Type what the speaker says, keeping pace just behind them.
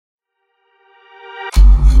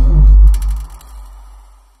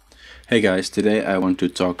Hey guys, today I want to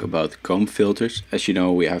talk about comb filters. As you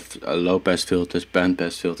know, we have low pass filters, band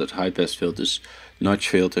pass filters, high pass filters, notch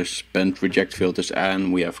filters, band reject filters,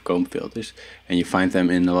 and we have comb filters. And you find them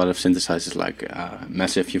in a lot of synthesizers like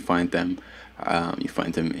Massive. You find them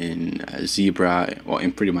in Zebra, or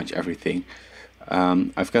in pretty much everything.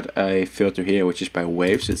 I've got a filter here which is by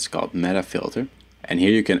Waves. It's called Meta Filter. And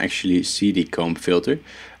here you can actually see the comb filter,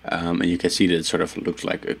 and you can see that it sort of looks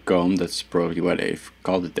like a comb. That's probably why they've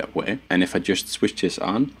called it that way. And if I just switch this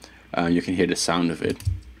on, you can hear the sound of it.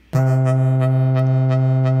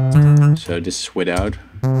 So this is without,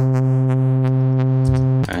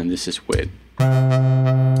 and this is with.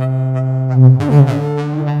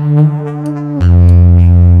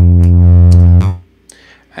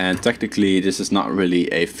 And technically this is not really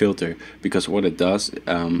a filter, because what it does,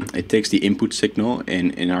 it takes the input signal,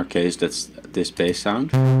 in our case that's this bass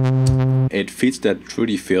sound, it feeds that through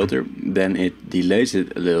the filter, then it delays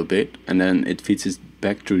it a little bit, and then it feeds it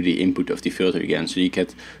back through the input of the filter again. So you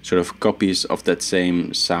get sort of copies of that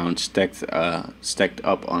same sound stacked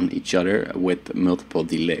up on each other with multiple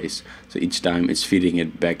delays. So each time it's feeding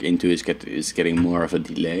it back into it's getting more of a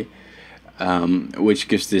delay. Which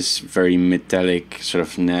gives this very metallic, sort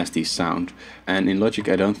of nasty sound. And in Logic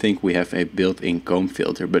I don't think we have a built-in comb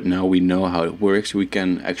filter, but now we know how it works. We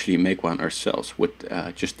can actually make one ourselves with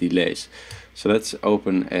just delays. So let's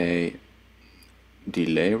open a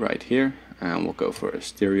delay right here, and we'll go for a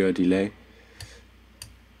stereo delay.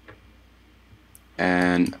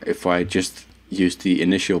 And if I just use the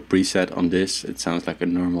initial preset on this, it sounds like a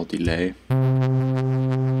normal delay.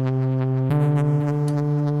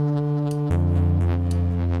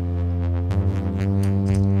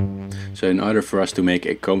 So in order for us to make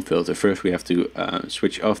a comb filter, first we have to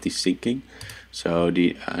switch off the syncing. So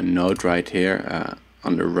the node right here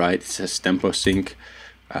on the right, it says tempo sync.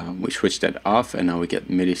 We switch that off, and now we get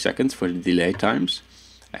milliseconds for the delay times.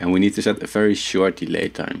 And we need to set a very short delay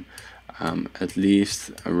time, at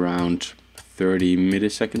least around 30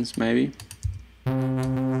 milliseconds maybe.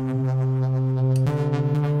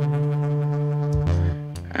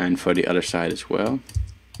 And for the other side as well.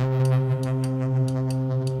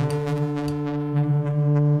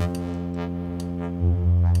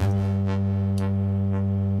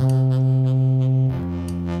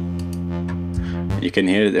 You can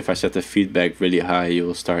hear that if I set the feedback really high, you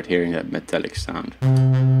will start hearing that metallic sound.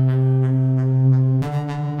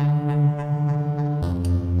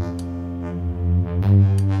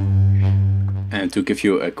 And to give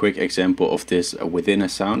you a quick example of this within a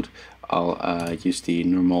sound, I'll use the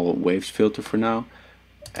normal Waves filter for now,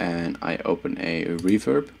 and I open a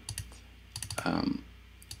reverb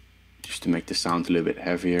just to make the sound a little bit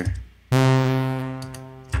heavier.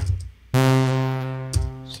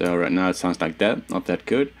 So right now it sounds like that, not that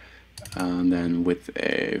good. And then with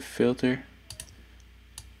a filter,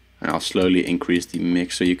 and I'll slowly increase the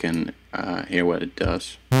mix so you can hear what it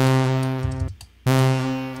does.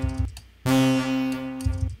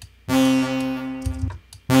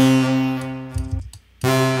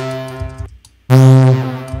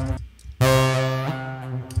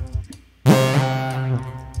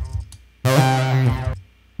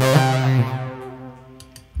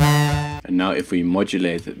 Now if we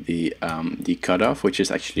modulate the cutoff, which is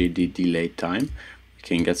actually the delay time, we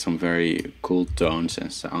can get some very cool tones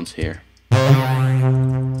and sounds here.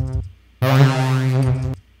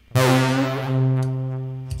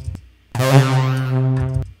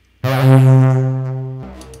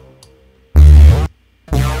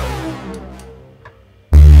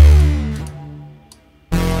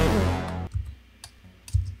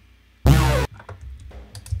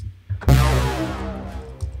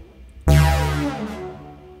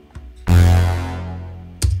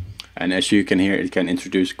 And as you can hear, it can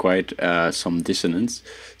introduce quite some dissonance.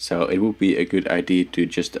 So it would be a good idea to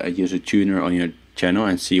just use a tuner on your channel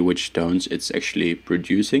and see which tones it's actually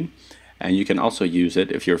producing. And you can also use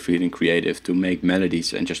it, if you're feeling creative, to make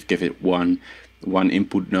melodies and just give it one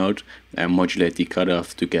input note and modulate the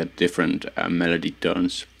cutoff to get different melody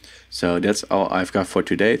tones. So that's all I've got for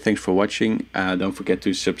today. Thanks for watching. Don't forget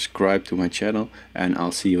to subscribe to my channel, and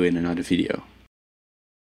I'll see you in another video.